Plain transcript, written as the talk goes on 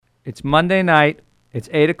It's Monday night. It's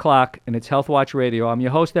 8 o'clock, and it's Health Watch Radio. I'm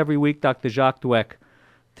your host every week, Dr. Jacques Doueck.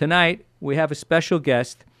 Tonight, we have a special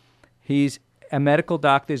guest. He's a medical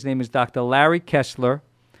doctor. His name is Dr. Larry Kessler,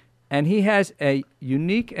 and he has a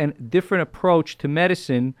unique and different approach to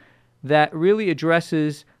medicine that really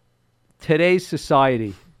addresses today's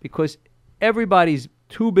society because everybody's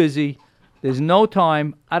too busy. There's no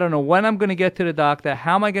time. I don't know when I'm going to get to the doctor.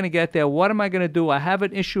 How am I going to get there? What am I going to do? I have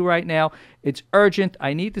an issue right now. It's urgent.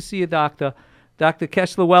 I need to see a doctor. Dr.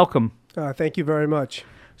 Kessler, welcome. Thank you very much.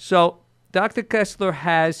 So Dr. Kessler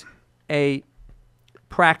has a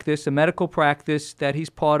practice, a medical practice that he's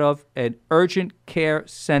part of, an urgent care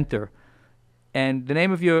center. And the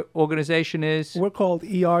name of your organization is? We're called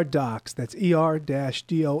ER Docs. That's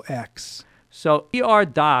ER-DOX. So ER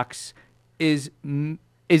Docs is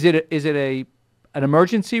it an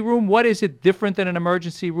emergency room? What is it different than an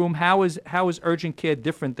emergency room? How is urgent care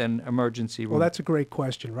different than emergency room? Well, that's a great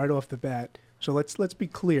question right off the bat. So let's be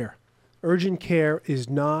clear. Urgent care is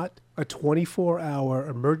not a 24-hour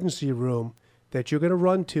emergency room that you're going to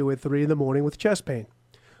run to at 3 in the morning with chest pain.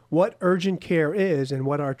 What urgent care is and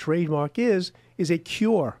what our trademark is a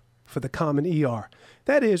cure for the common ER.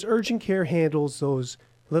 That is, urgent care handles those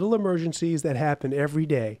little emergencies that happen every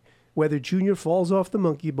day, whether Junior falls off the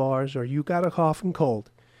monkey bars or you got a cough and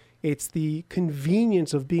cold. It's the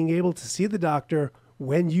convenience of being able to see the doctor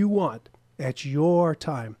when you want, at your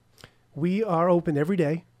time. We are open every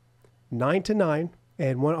day, 9 to 9,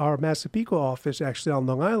 and our Massapequa office, actually on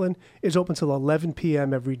Long Island, is open till 11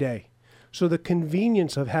 p.m. every day. So the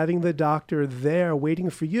convenience of having the doctor there waiting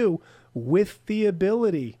for you with the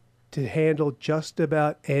ability to handle just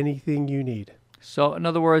about anything you need. So in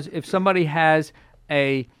other words, if somebody has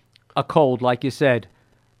a cold, like you said,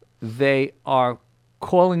 they are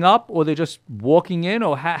calling up or they're just walking in,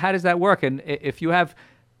 or how does that work? And if you have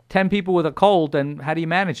 10 people with a cold, then how do you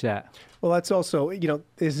manage that? Well, that's also,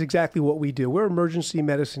 is exactly what we do. We're emergency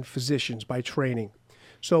medicine physicians by training.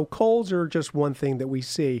 So colds are just one thing that we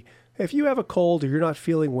see. If you have a cold or you're not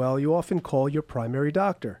feeling well, you often call your primary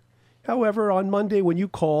doctor. However, on Monday when you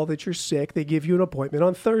call that you're sick, they give you an appointment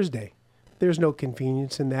on Thursday. There's no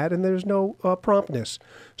convenience in that, and there's no promptness.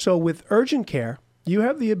 So with urgent care, you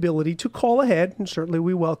have the ability to call ahead, and certainly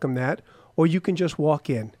we welcome that, or you can just walk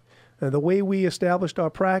in. The way we established our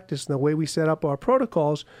practice and the way we set up our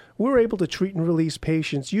protocols, we're able to treat and release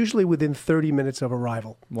patients usually within 30 minutes of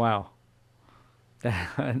arrival. Wow.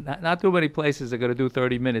 Not too many places are going to do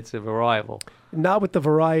 30 minutes of arrival. Not with the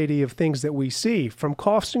variety of things that we see, from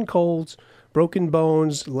coughs and colds, broken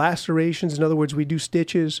bones, lacerations. In other words, we do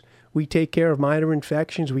stitches. We take care of minor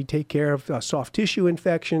infections. We take care of soft tissue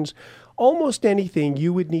infections. Almost anything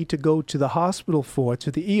you would need to go to the hospital for, to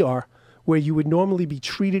the ER, where you would normally be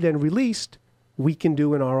treated and released, we can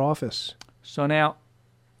do in our office. So now,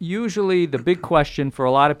 usually the big question for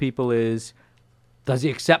a lot of people is, does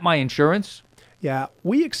he accept my insurance? Yeah,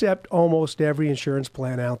 we accept almost every insurance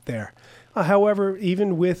plan out there. However,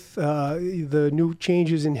 even with the new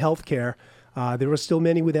changes in healthcare, there are still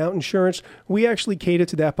many without insurance. We actually cater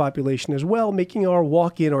to that population as well, making our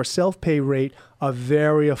walk-in or self-pay rate a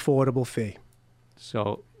very affordable fee.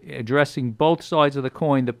 So addressing both sides of the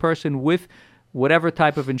coin, the person with whatever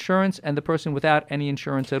type of insurance and the person without any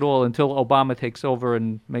insurance at all, until Obama takes over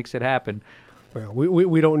and makes it happen. Well,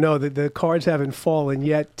 we don't know. The cards haven't fallen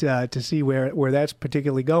yet to see where that's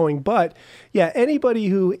particularly going. But, yeah, anybody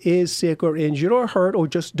who is sick or injured or hurt or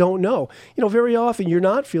just don't know, very often you're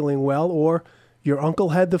not feeling well, or your uncle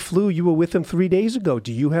had the flu. You were with him 3 days ago.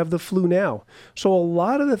 Do you have the flu now? So a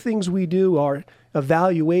lot of the things we do are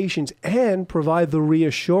evaluations and provide the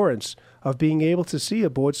reassurance of being able to see a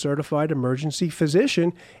board-certified emergency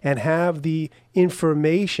physician and have the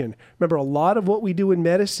information. Remember, a lot of what we do in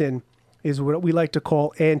medicine is what we like to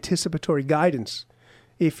call anticipatory guidance.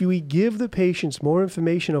 If we give the patients more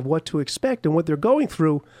information of what to expect and what they're going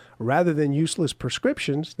through, rather than useless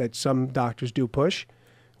prescriptions that some doctors do push,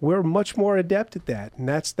 we're much more adept at that, and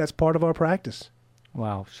that's part of our practice.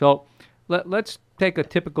 Wow. So let's take a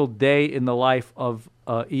typical day in the life of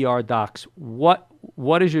ER docs. What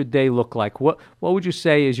does your day look like? What would you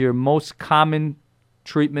say is your most common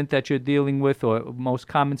treatment that you're dealing with, or most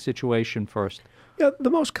common situation first? Yeah,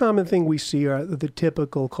 the most common thing we see are the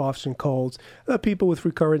typical coughs and colds, people with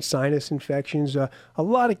recurrent sinus infections, a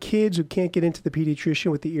lot of kids who can't get into the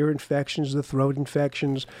pediatrician with the ear infections, the throat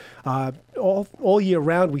infections. All year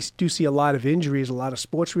round, we do see a lot of injuries, a lot of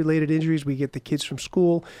sports-related injuries. We get the kids from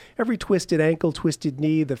school, every twisted ankle, twisted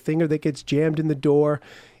knee, the finger that gets jammed in the door.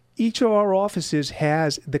 Each of our offices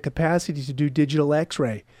has the capacity to do digital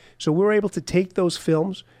x-ray. So we're able to take those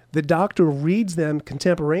films, The doctor reads them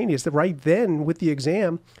contemporaneous right then with the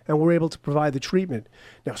exam, and we're able to provide the treatment.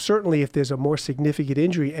 Now, certainly if there's a more significant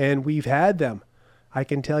injury, and we've had them, I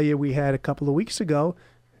can tell you we had a couple of weeks ago,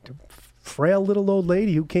 a frail little old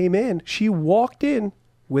lady who came in. She walked in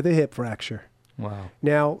with a hip fracture. Wow.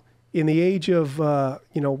 Now, in the age of,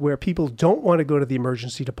 where people don't want to go to the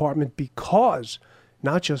emergency department because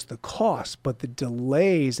not just the cost, but the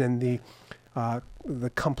delays and the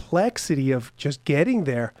complexity of just getting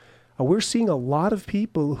there, we're seeing a lot of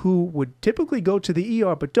people who would typically go to the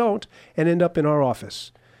ER but don't and end up in our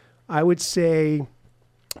office. I would say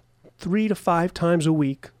 3 to 5 times a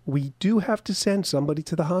week, we do have to send somebody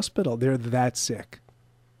to the hospital. They're that sick.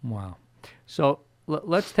 Wow. So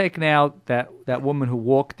let's take now that woman who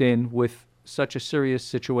walked in with such a serious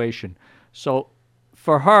situation. So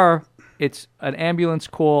for her, it's an ambulance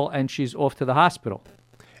call and she's off to the hospital.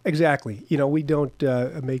 Exactly. We don't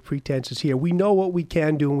make pretenses here. We know what we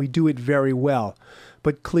can do, and we do it very well.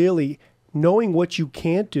 But clearly, knowing what you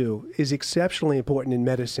can't do is exceptionally important in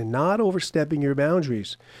medicine, not overstepping your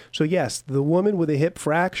boundaries. So yes, the woman with a hip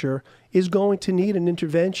fracture is going to need an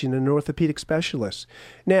intervention in an orthopedic specialist.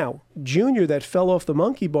 Now, Junior that fell off the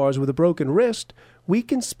monkey bars with a broken wrist, we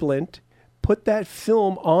can splint, put that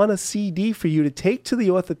film on a CD for you to take to the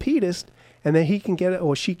orthopedist, and then he can get it,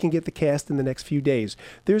 or she can get the cast in the next few days.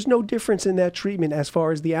 There's no difference in that treatment as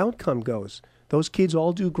far as the outcome goes. Those kids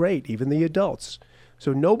all do great, even the adults.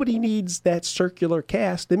 So nobody needs that circular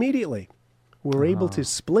cast immediately. We're able to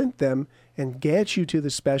splint them and get you to the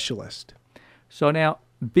specialist. So now,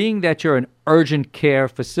 being that you're an urgent care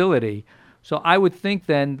facility, so I would think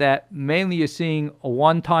then that mainly you're seeing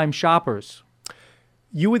one-time shoppers.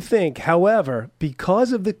 You would think, however,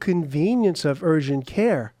 because of the convenience of urgent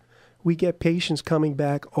care, we get patients coming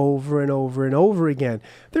back over and over and over again.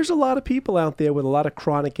 There's a lot of people out there with a lot of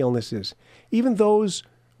chronic illnesses, even those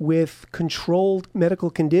with controlled medical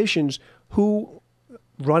conditions who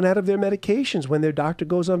run out of their medications when their doctor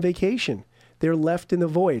goes on vacation. They're left in the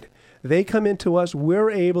void. They come into us. We're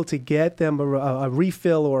able to get them a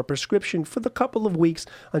refill or a prescription for the couple of weeks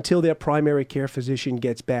until their primary care physician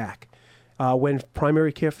gets back. When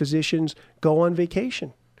primary care physicians go on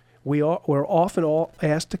vacation, we're often all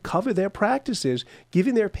asked to cover their practices,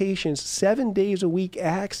 giving their patients 7 days a week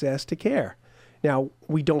access to care. Now,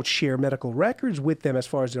 we don't share medical records with them as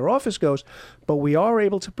far as their office goes, but we are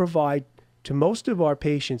able to provide to most of our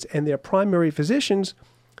patients and their primary physicians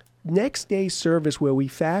next day service where we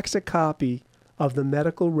fax a copy of the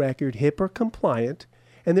medical record, HIPAA compliant,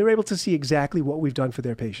 and they're able to see exactly what we've done for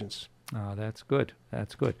their patients. Oh, that's good.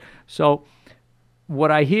 That's good. So what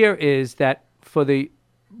I hear is that for the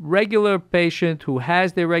regular patient who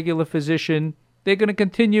has their regular physician, they're going to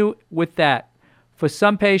continue with that. For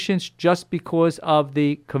some patients, just because of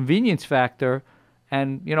the convenience factor,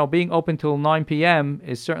 and being open till 9 p.m.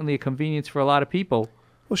 is certainly a convenience for a lot of people.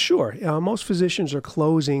 Well, sure. Most physicians are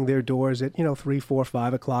closing their doors at 3, 4,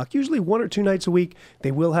 5 o'clock. Usually 1 or 2 nights a week,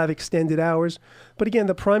 they will have extended hours. But again,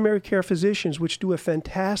 the primary care physicians, which do a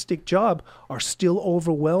fantastic job, are still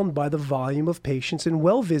overwhelmed by the volume of patients and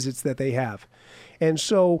well visits that they have. And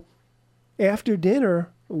so after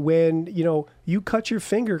dinner, when you cut your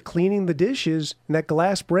finger cleaning the dishes and that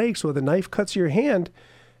glass breaks or the knife cuts your hand,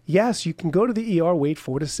 yes, you can go to the ER, wait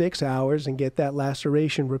 4 to 6 hours and get that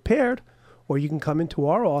laceration repaired, or you can come into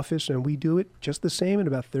our office and we do it just the same in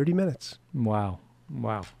about 30 minutes. Wow.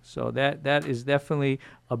 So that is definitely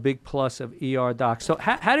a big plus of ER docs. So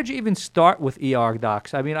how did you even start with ER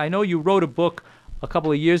docs? I mean, I know you wrote a book a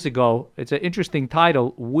couple of years ago. It's an interesting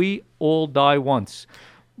title, We All Die Once,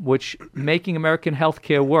 which making American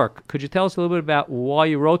healthcare work. Could you tell us a little bit about why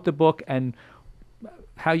you wrote the book and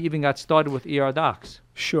how you even got started with ER docs?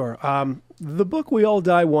 Sure. The book We All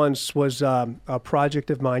Die Once was a project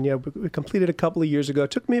of mine. We completed a couple of years ago.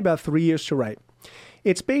 It took me about 3 years to write.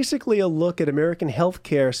 It's basically a look at American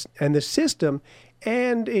healthcare and the system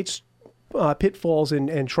and its pitfalls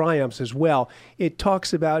and triumphs as well. It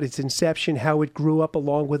talks about its inception, how it grew up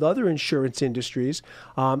along with other insurance industries,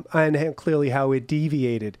 and clearly how it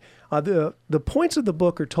deviated. The points of the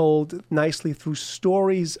book are told nicely through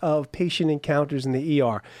stories of patient encounters in the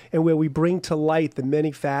ER, and where we bring to light the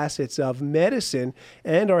many facets of medicine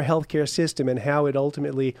and our healthcare system and how it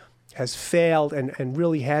ultimately has failed and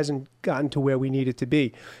really hasn't gotten to where we need it to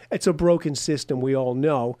be. It's a broken system, we all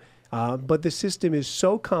know. But the system is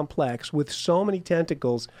so complex with so many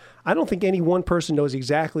tentacles, I don't think any one person knows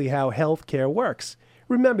exactly how healthcare works.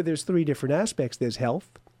 Remember, there's 3 different aspects. There's health,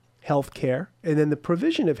 healthcare, and then the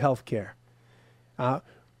provision of healthcare.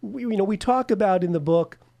 We talk about in the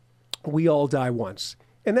book, we all die once.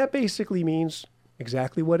 And that basically means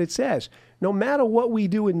exactly what it says. no matter what we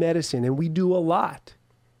do in medicine, and we do a lot,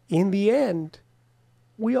 in the end,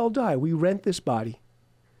 we all die. We rent this body.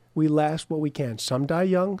 We last what we can. Some die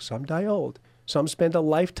young, some die old. Some spend a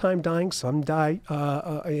lifetime dying. Some die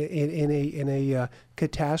in a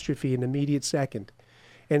catastrophe, an immediate second.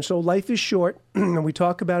 And so life is short, and we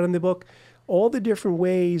talk about in the book all the different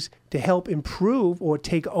ways to help improve or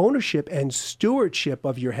take ownership and stewardship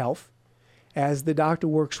of your health as the doctor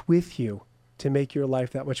works with you to make your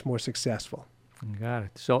life that much more successful. Got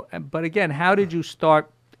it. So, but again, how did you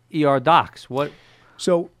start ER Docs?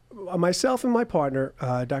 So myself and my partner,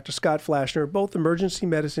 Dr. Scott Flashner, both emergency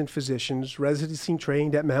medicine physicians, residency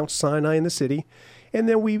trained at Mount Sinai in the city. And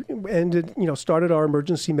then we started our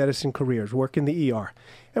emergency medicine careers, work in the ER.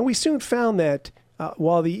 And we soon found that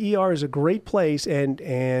while the ER is a great place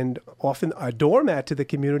and often a doormat to the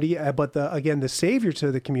community, but the savior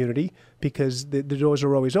to the community because the doors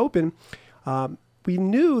are always open, we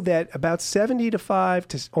knew that about 75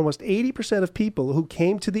 to almost 80% of people who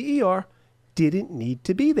came to the ER didn't need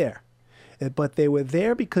to be there. But they were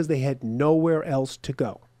there because they had nowhere else to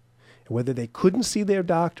go. Whether they couldn't see their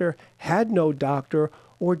doctor, had no doctor,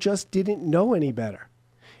 or just didn't know any better.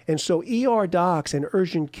 And so ER Docs and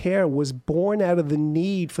urgent care was born out of the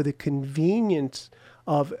need for the convenience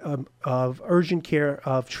of urgent care,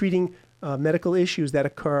 of treating medical issues that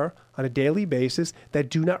occur on a daily basis that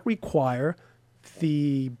do not require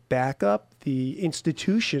the backup, the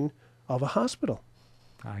institution of a hospital.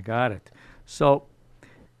 I got it. So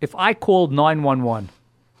if I called 911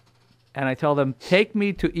 and I tell them, take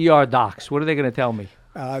me to ER Docs, what are they going to tell me?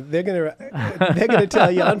 They're going to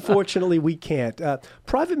tell you, unfortunately, we can't.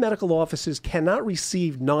 Private medical offices cannot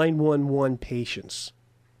receive 911 patients.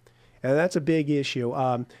 And that's a big issue.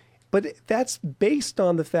 But that's based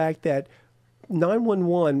on the fact that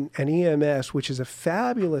 911 and EMS, which is a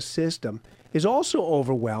fabulous system, is also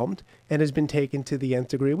overwhelmed and has been taken to the nth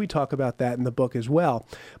degree. We talk about that in the book as well.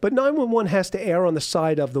 But 911 has to err on the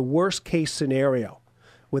side of the worst case scenario.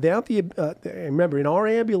 Without remember, in our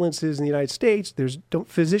ambulances in the United States,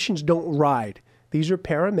 physicians don't ride. These are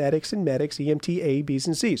paramedics and medics, EMT A, Bs,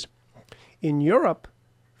 and Cs. In Europe,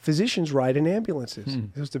 physicians ride in ambulances.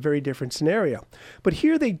 It's a very different scenario. But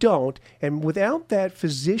here they don't, and without that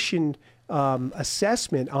physician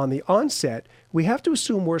assessment on the onset, we have to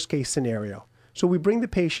assume worst case scenario. So we bring the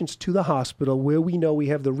patients to the hospital where we know we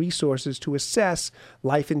have the resources to assess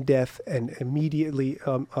life and death and immediately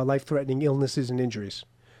life-threatening illnesses and injuries.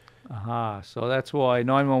 Aha, so that's why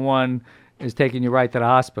 911 is taking you right to the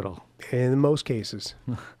hospital. In most cases.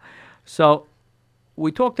 So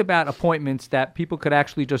we talked about appointments that people could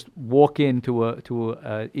actually just walk into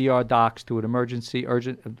a ER Docs, to an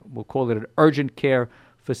we'll call it an urgent care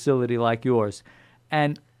facility like yours.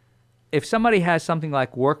 And if somebody has something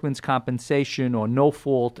like workman's compensation or no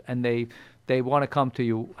fault and they want to come to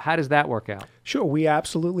you, how does that work out? Sure, we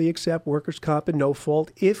absolutely accept workers' comp and no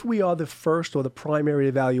fault if we are the first or the primary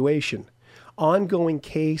evaluation. Ongoing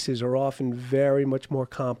cases are often very much more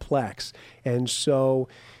complex. And so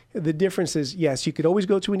the difference is, yes, you could always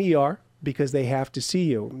go to an ER because they have to see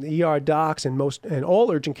you. The ER Docs and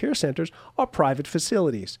all urgent care centers are private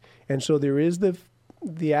facilities. And so there is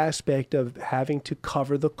the aspect of having to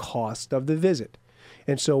cover the cost of the visit.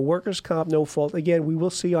 And so workers' comp, no fault, again, we will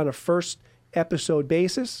see on a first episode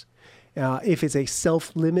basis. If it's a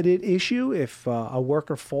self-limited issue, if a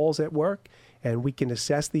worker falls at work and we can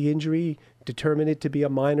assess the injury, determine it to be a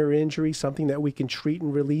minor injury, something that we can treat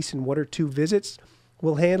and release in 1 or 2 visits,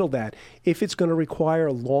 we'll handle that. If it's going to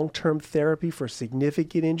require long-term therapy for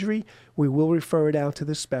significant injury, we will refer it out to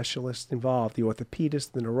the specialist involved, the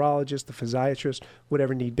orthopedist, the neurologist, the physiatrist,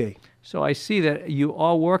 whatever need be. So I see that you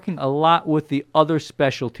are working a lot with the other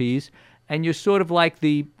specialties, and you're sort of like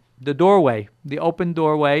the doorway, the open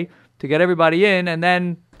doorway to get everybody in, and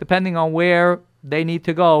then depending on where they need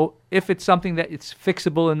to go, if it's something that it's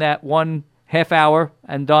fixable in that 1 half hour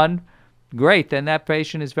and done, great, then that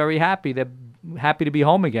patient is very happy. They're happy to be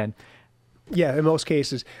home again. Yeah, in most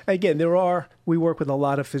cases. Again, we work with a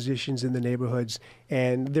lot of physicians in the neighborhoods,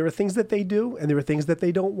 and there are things that they do, and there are things that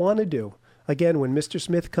they don't want to do. Again, when Mr.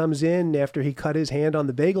 Smith comes in after he cut his hand on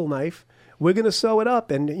the bagel knife, we're going to sew it up.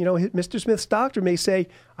 And, Mr. Smith's doctor may say,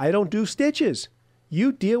 I don't do stitches.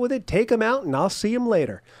 You deal with it, take him out, and I'll see him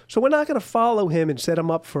later. So we're not going to follow him and set him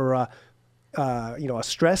up for a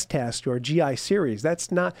stress test or a GI series. That's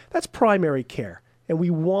primary care. And we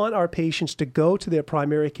want our patients to go to their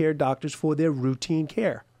primary care doctors for their routine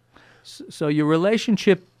care. So your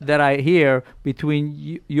relationship that I hear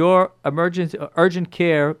between your urgent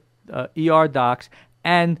care ER Docs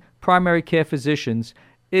and primary care physicians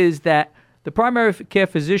is that the primary care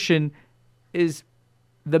physician is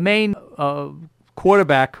the main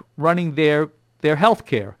quarterback running their health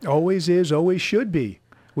care. Always is, always should be.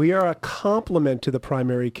 We are a complement to the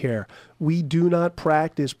primary care. We do not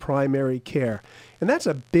practice primary care. And that's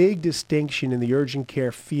a big distinction in the urgent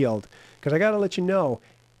care field, because I got to let you know,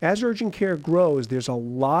 as urgent care grows, there's a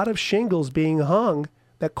lot of shingles being hung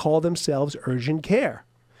that call themselves urgent care.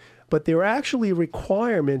 But there are actually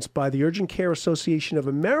requirements by the Urgent Care Association of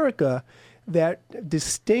America that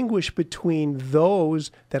distinguish between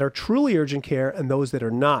those that are truly urgent care and those that are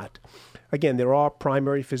not. Again, there are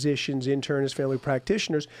primary physicians, internists, family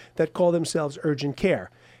practitioners that call themselves urgent care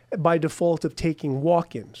by default of taking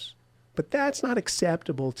walk-ins. But that's not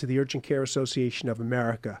acceptable to the Urgent Care Association of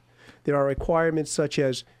America. There are requirements such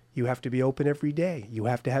as you have to be open every day. You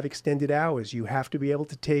have to have extended hours. You have to be able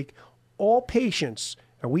to take all patients.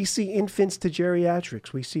 And we see infants to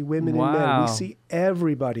geriatrics. We see women and men. We see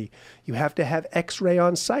everybody. You have to have x-ray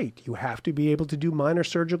on site. You have to be able to do minor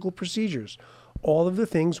surgical procedures. All of the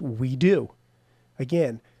things we do.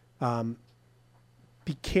 Again,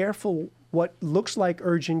 be careful. What looks like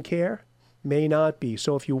urgent care may not be.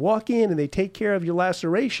 So if you walk in and they take care of your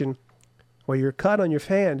laceration or your cut on your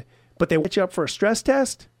hand, but they wake you up for a stress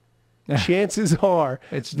test, chances are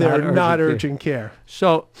they're not urgent care.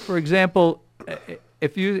 So, for example,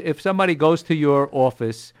 if somebody goes to your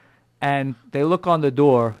office and they look on the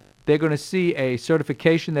door, they're going to see a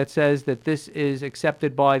certification that says that this is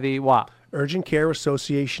accepted by the what? Urgent Care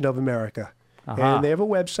Association of America. And they have a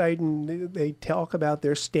website, and they talk about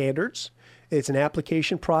their standards. It's an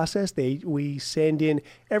application process. We send in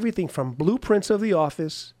everything from blueprints of the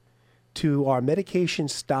office to our medication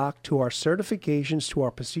stock, to our certifications, to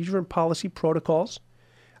our procedure and policy protocols.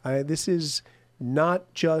 This is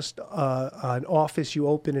not just an office you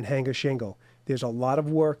open and hang a shingle. There's a lot of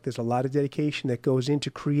work, there's a lot of dedication that goes into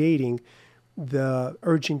creating the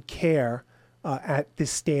urgent care at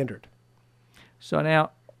this standard. So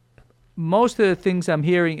now, most of the things I'm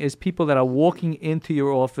hearing is people that are walking into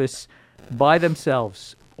your office by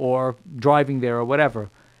themselves or driving there or whatever.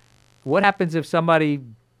 What happens if somebody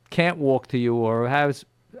can't walk to you or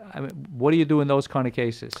what do you do in those kind of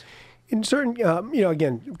cases? In certain,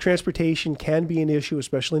 again, transportation can be an issue,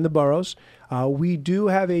 especially in the boroughs. We do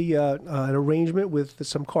have an arrangement with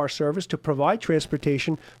some car service to provide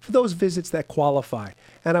transportation for those visits that qualify.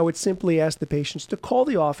 And I would simply ask the patients to call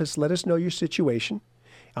the office, let us know your situation,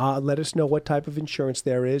 let us know what type of insurance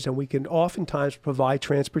there is, and we can oftentimes provide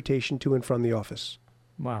transportation to and from the office.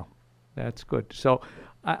 Wow, that's good. So,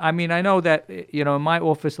 I know that, in my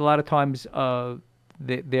office, a lot of times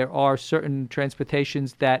there are certain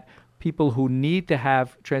transportations that people who need to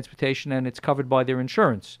have transportation and it's covered by their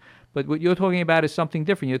insurance. But what you're talking about is something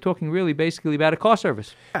different. You're talking really basically about a car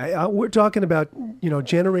service. We're talking about,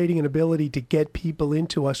 generating an ability to get people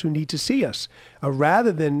into us who need to see us,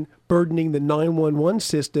 rather than burdening the 911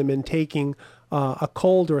 system and taking a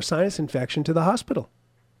cold or a sinus infection to the hospital.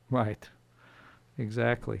 Right.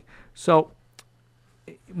 Exactly. So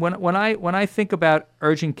when I think about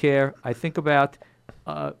urgent care, I think about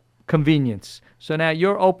convenience. So now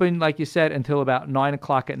you're open, like you said, until about 9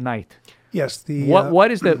 o'clock at night. Yes. What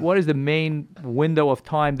is the main window of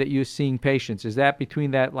time that you're seeing patients? Is that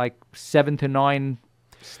between that 7 to 9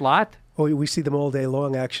 slot? Oh, we see them all day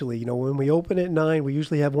long, actually. When we open at 9, we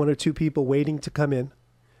usually have 1 or 2 people waiting to come in.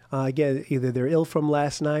 Again, either they're ill from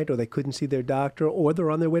last night, or they couldn't see their doctor, or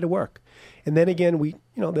they're on their way to work. And then again,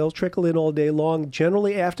 they'll trickle in all day long.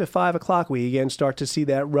 Generally, after 5 o'clock, we again start to see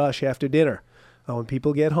that rush after dinner when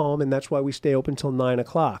people get home, and that's why we stay open till 9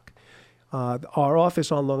 o'clock. Our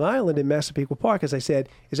office on Long Island in Massapequa Park, as I said,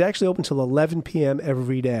 is actually open till 11 p.m.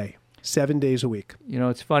 every day, 7 days a week.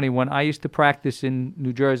 It's funny. When I used to practice in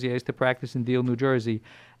New Jersey, I used to practice in Deal, New Jersey,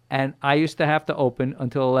 and I used to have to open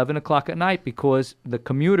until 11 o'clock at night because the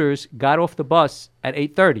commuters got off the bus at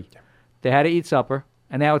 8:30. They had to eat supper,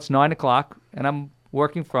 and now it's 9 o'clock, and I'm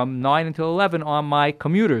working from 9 until 11 on my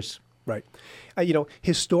commuters. Right.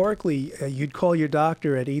 Historically, you'd call your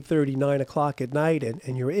doctor at 8:30, 9 o'clock at night,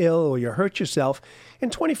 and you're ill or you hurt yourself.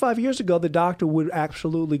 And 25 years ago, the doctor would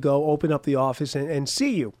absolutely go open up the office and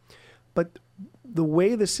see you. But the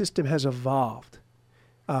way the system has evolved,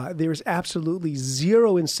 there is absolutely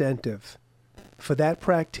zero incentive for that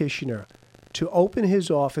practitioner to open his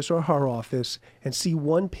office or her office and see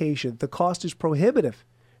one patient. The cost is prohibitive.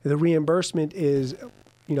 The reimbursement is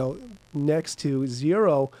next to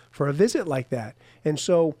zero for a visit like that. And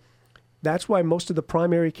so that's why most of the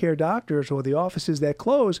primary care doctors or the offices that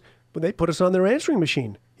close, they put us on their answering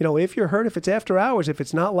machine. If you're hurt, if it's after hours, if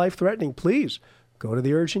it's not life-threatening, please go to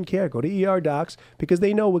the urgent care, go to ER docs, because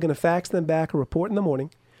they know we're going to fax them back a report in the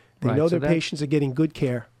morning. They know their patients are getting good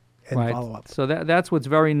care, and right. follow up. So that's what's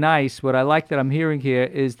very nice. What I like that I'm hearing here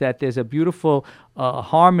is that there's a beautiful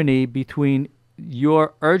harmony between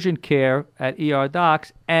your urgent care at ER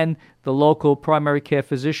docs and the local primary care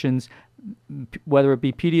physicians, whether it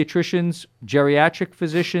be pediatricians, geriatric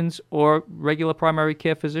physicians, or regular primary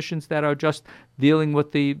care physicians that are just dealing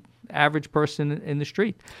with the average person in the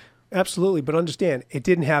street. Absolutely, but understand, it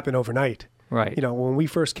didn't happen overnight. Right. When we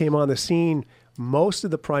first came on the scene, most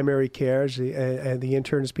of the primary cares and the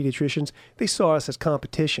internists, pediatricians, they saw us as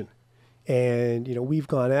competition. And, we've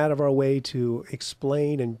gone out of our way to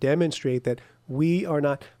explain and demonstrate that we are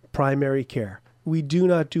not primary care. We do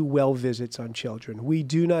not do well visits on children. We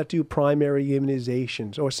do not do primary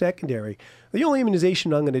immunizations or secondary. The only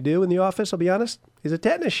immunization I'm going to do in the office, I'll be honest, is a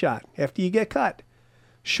tetanus shot after you get cut.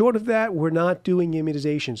 Short of that, we're not doing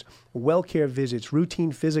immunizations, well care visits,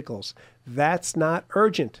 routine physicals. That's not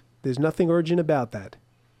urgent. There's nothing urgent about that.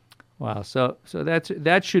 Wow. So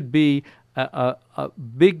that should be a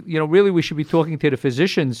big, really we should be talking to the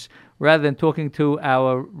physicians rather than talking to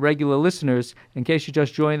our regular listeners. In case you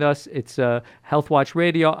just joined us, it's Health Watch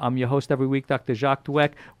Radio. I'm your host every week, Dr. Jacques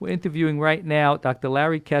Doueck. We're interviewing right now Dr.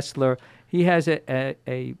 Larry Kessler. He has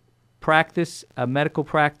a practice, a medical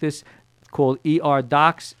practice called ER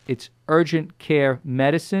Docs. It's urgent care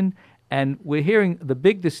medicine. And we're hearing the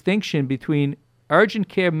big distinction between urgent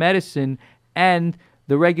care medicine and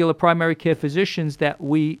the regular primary care physicians that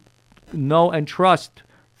we know and trust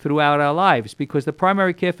throughout our lives, because the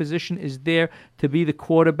primary care physician is there to be the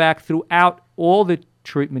quarterback throughout all the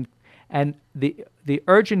treatment, and the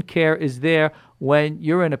urgent care is there when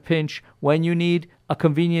you're in a pinch, when you need a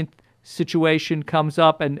convenient situation comes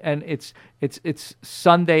up, and it's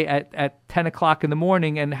Sunday at 10 o'clock in the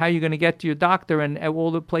morning, and how you're going to get to your doctor, and all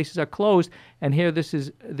the places are closed, and here this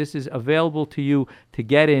is available to you to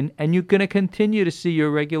get in, and you're going to continue to see your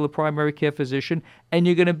regular primary care physician, and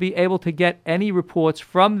you're going to be able to get any reports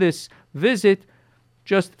from this visit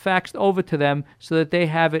just faxed over to them so that they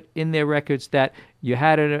have it in their records that you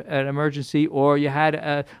had an emergency, or you had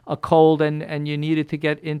a cold and you needed to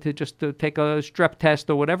get into just to take a strep test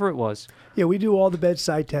or whatever it was. Yeah, we do all the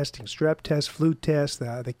bedside testing, strep test, flu test,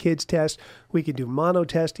 the kids test. We can do mono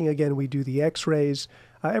testing. Again, we do the x-rays.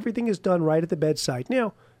 Everything is done right at the bedside.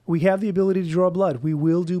 Now, we have the ability to draw blood. We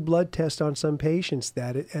will do blood tests on some patients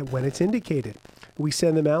when it's indicated. We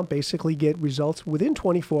send them out, basically get results within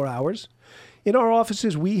 24 hours. In our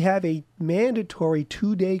offices, we have a mandatory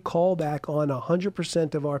 2-day callback on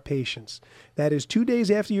 100% of our patients. That is, 2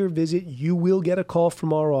 days after your visit, you will get a call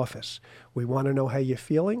from our office. We want to know how you're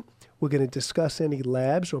feeling. We're going to discuss any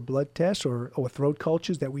labs or blood tests or throat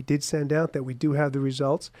cultures that we did send out, that we do have the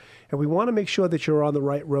results. And we want to make sure that you're on the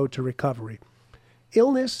right road to recovery.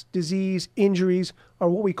 Illness, disease, injuries are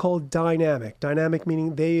what we call dynamic. Dynamic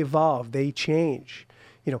meaning they evolve, they change.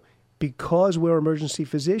 Because we're emergency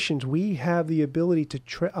physicians, we have the ability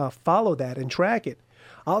to follow that and track it.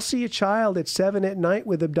 I'll see a child at 7 at night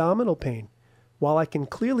with abdominal pain. While I can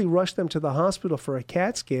clearly rush them to the hospital for a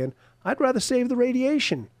CAT scan, I'd rather save the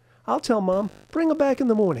radiation. I'll tell Mom, bring them back in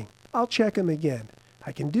the morning. I'll check them again.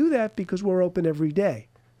 I can do that because we're open every day.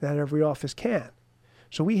 Not every office can.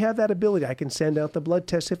 So we have that ability. I can send out the blood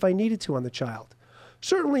test if I needed to on the child.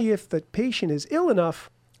 Certainly if the patient is ill enough,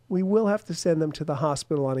 we will have to send them to the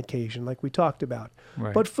hospital on occasion, like we talked about.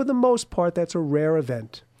 Right. But for the most part, that's a rare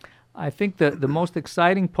event. I think the most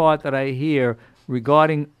exciting part that I hear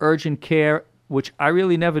regarding urgent care, which I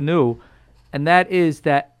really never knew, and that is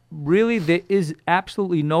that really there is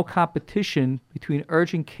absolutely no competition between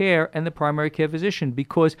urgent care and the primary care physician,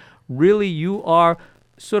 because really you are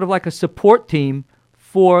sort of like a support team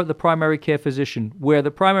for the primary care physician, where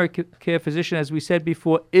the primary care physician, as we said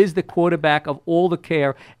before, is the quarterback of all the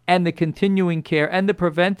care and the continuing care and the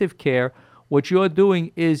preventive care. What you're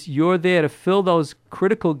doing is you're there to fill those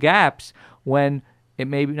critical gaps when it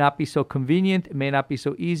may not be so convenient, it may not be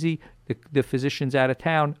so easy, the physician's out of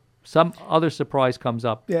town, some other surprise comes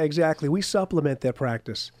up. Yeah, exactly. We supplement their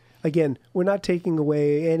practice. Again, we're not taking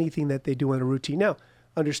away anything that they do on a routine. Now,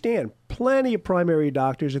 understand, plenty of primary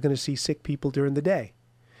doctors are going to see sick people during the day.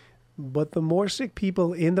 But the more sick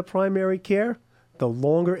people in the primary care, the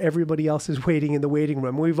longer everybody else is waiting in the waiting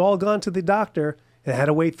room. We've all gone to the doctor and had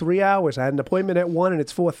to wait 3 hours. I had an appointment at 1 and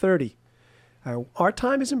it's 4:30. Our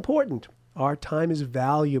time is important. Our time is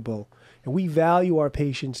valuable. And we value our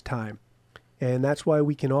patients' time. And that's why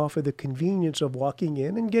we can offer the convenience of walking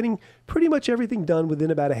in and getting pretty much everything done within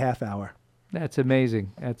about a half hour. That's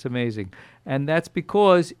amazing. That's amazing. And that's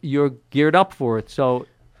because you're geared up for it. So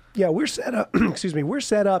yeah, we're set up. We're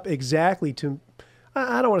set up exactly to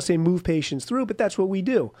I don't want to say move patients through, but that's what we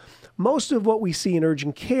do. Most of what we see in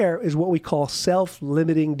urgent care is what we call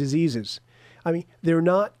self-limiting diseases. I mean, they're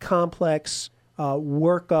not complex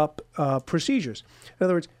workup procedures. In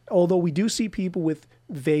other words, although we do see people with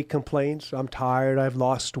vague complaints, I'm tired, I've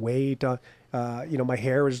lost weight, my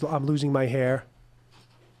hair I'm losing my hair.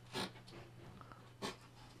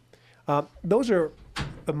 Those are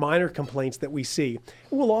the minor complaints that we see.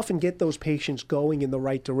 We'll often get those patients going in the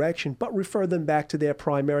right direction, but refer them back to their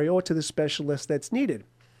primary or to the specialist that's needed.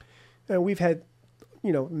 And we've had,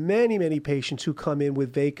 many, many patients who come in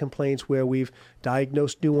with vague complaints where we've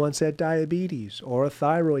diagnosed new onset diabetes or a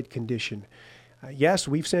thyroid condition. Yes,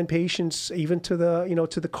 we've sent patients even to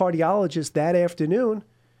the cardiologist that afternoon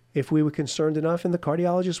if we were concerned enough, and the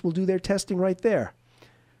cardiologist will do their testing right there.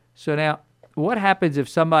 So now, what happens if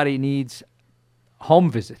somebody needs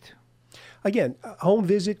home visit? Again, a home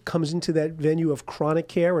visit comes into that venue of chronic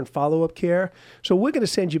care and follow-up care. So we're going to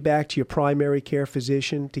send you back to your primary care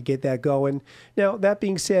physician to get that going. Now, that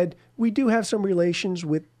being said, we do have some relations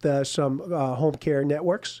with some home care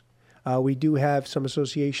networks. We do have some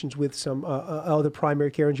associations with some other primary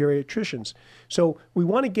care and geriatricians. So we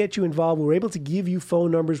want to get you involved. We're able to give you phone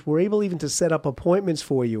numbers. We're able even to set up appointments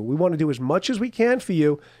for you. We want to do as much as we can for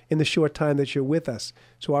you in the short time that you're with us.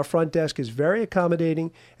 So our front desk is very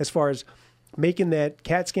accommodating as far as making that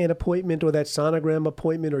CAT scan appointment or that sonogram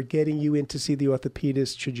appointment or getting you in to see the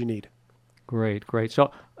orthopedist should you need. Great.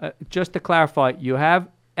 So just to clarify, you have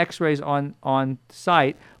x-rays on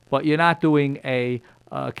site, but you're not doing a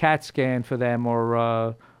CAT scan for them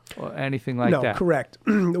or anything like that? No, correct.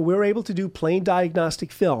 We're able to do plain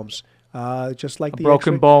diagnostic films, just like a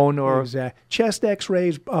broken bone or... Chest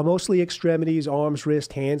x-rays, mostly extremities, arms,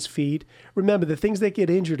 wrists, hands, feet. Remember, the things that get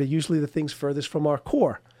injured are usually the things furthest from our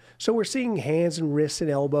core. So we're seeing hands and wrists and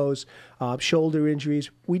elbows, shoulder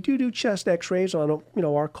injuries. We do chest x-rays on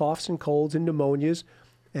our coughs and colds and pneumonias,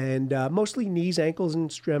 and mostly knees, ankles, and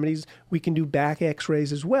extremities. We can do back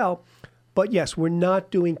x-rays as well. But yes, we're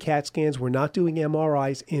not doing CAT scans. We're not doing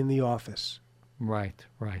MRIs in the office. Right.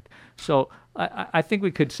 So I think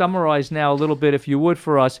we could summarize now a little bit, if you would,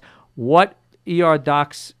 for us, what ER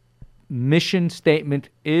Doc's mission statement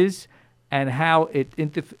is and how it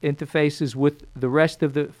interfaces with the rest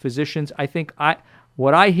of the physicians. I think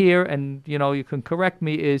what I hear, and you can correct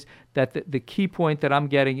me, is that the key point that I'm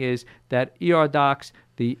getting is that ER Docs,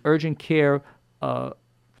 the urgent care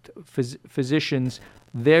physicians,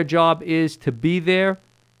 their job is to be there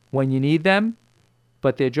when you need them,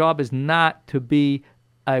 but their job is not to be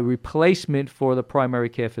a replacement for the primary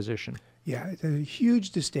care physician. Yeah, it's a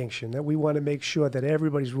huge distinction that we want to make sure that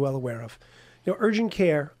everybody's well aware of. Urgent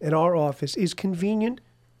care in our office is convenient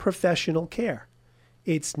professional care.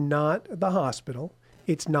 It's not the hospital.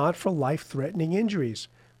 It's not for life-threatening injuries.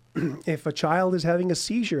 If a child is having a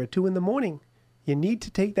seizure at 2 a.m, you need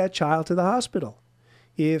to take that child to the hospital.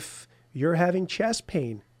 If you're having chest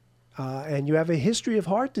pain and you have a history of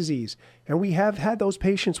heart disease, and we have had those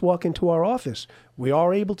patients walk into our office, we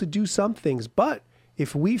are able to do some things. But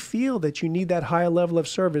if we feel that you need that higher level of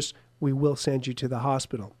service, we will send you to the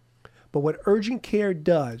hospital. But what urgent care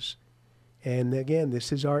does, and again,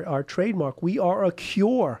 this is our trademark, we are a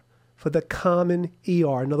cure for the common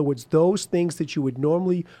ER. In other words, those things that you would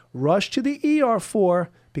normally rush to the ER for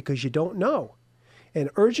because you don't know. And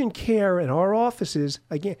urgent care in our offices,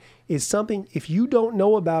 again, is something, if you don't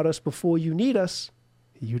know about us before you need us,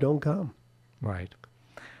 you don't come. Right.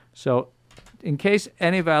 So in case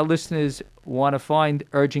any of our listeners want to find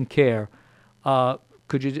urgent care,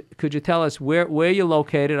 could you tell us where you're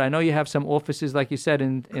located? I know you have some offices, like you said,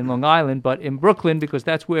 in Long Island, but in Brooklyn, because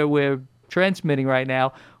that's where we're transmitting right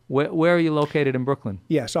now, where are you located in Brooklyn?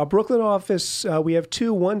 Yes, our Brooklyn office, we have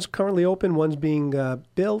 2. One's currently open, one's being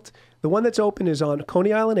built. The one that's open is on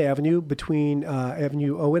Coney Island Avenue between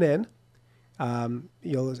Avenue O and N.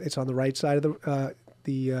 It's on the right side of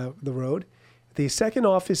the road. The second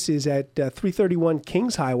office is at 331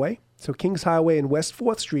 Kings Highway. So Kings Highway and West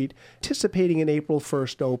 4th Street, anticipating an April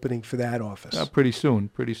 1st opening for that office. Pretty soon.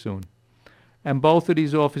 And both of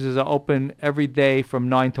these offices are open every day from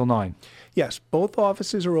 9 till 9. Yes, both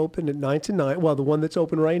offices are open at 9 to 9. Well, the one that's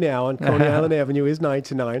open right now on Coney Island Avenue is 9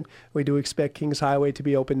 to 9. We do expect Kings Highway to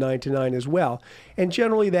be open 9 to 9 as well. And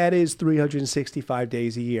generally that is 365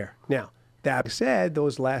 days a year. Now, that said,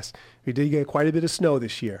 we did get quite a bit of snow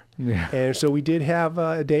this year. Yeah. And so we did have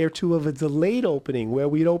a day or two of a delayed opening where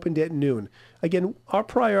we'd opened at noon. Again, our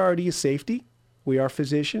priority is safety. We are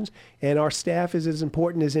physicians, and our staff is as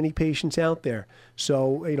important as any patients out there.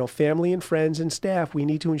 So, family and friends and staff, we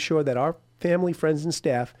need to ensure that our family, friends, and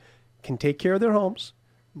staff can take care of their homes,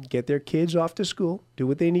 get their kids off to school, do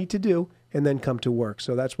what they need to do, and then come to work.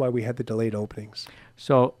 So that's why we had the delayed openings.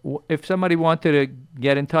 So if somebody wanted to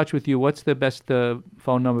get in touch with you, what's the best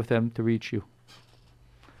phone number for them to reach you?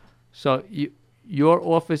 So your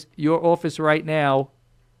office right now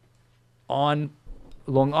on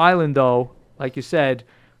Long Island, though, like you said,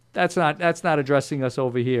 that's not addressing us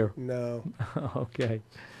over here. No. Okay.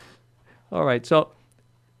 All right. So,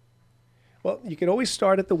 well, you can always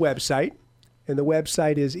start at the website, and the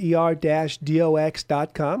website is er-dox.com.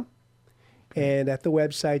 And at the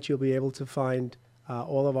website, you'll be able to find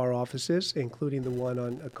all of our offices, including the one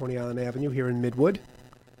on Coney Island Avenue here in Midwood.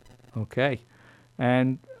 Okay.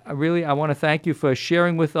 And I want to thank you for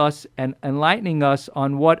sharing with us and enlightening us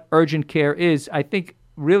on what urgent care is. I think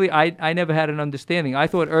really I never had an understanding. I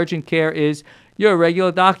thought urgent care is you're a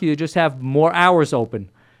regular doctor, you just have more hours open.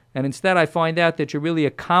 And instead I find out that you're really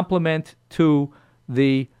a complement to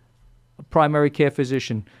the primary care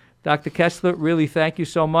physician. Dr. Kessler, really thank you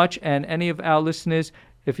so much. And any of our listeners,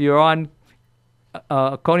 if you're on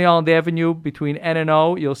Coney Island Avenue between N and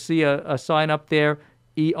O, you'll see a sign up there,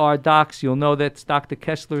 ER Docs. You'll know that's Dr.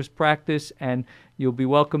 Kessler's practice, and you'll be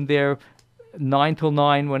welcome there 9 till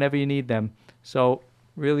 9 whenever you need them. So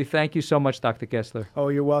really thank you so much, Dr. Kessler. Oh,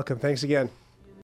 you're welcome. Thanks again.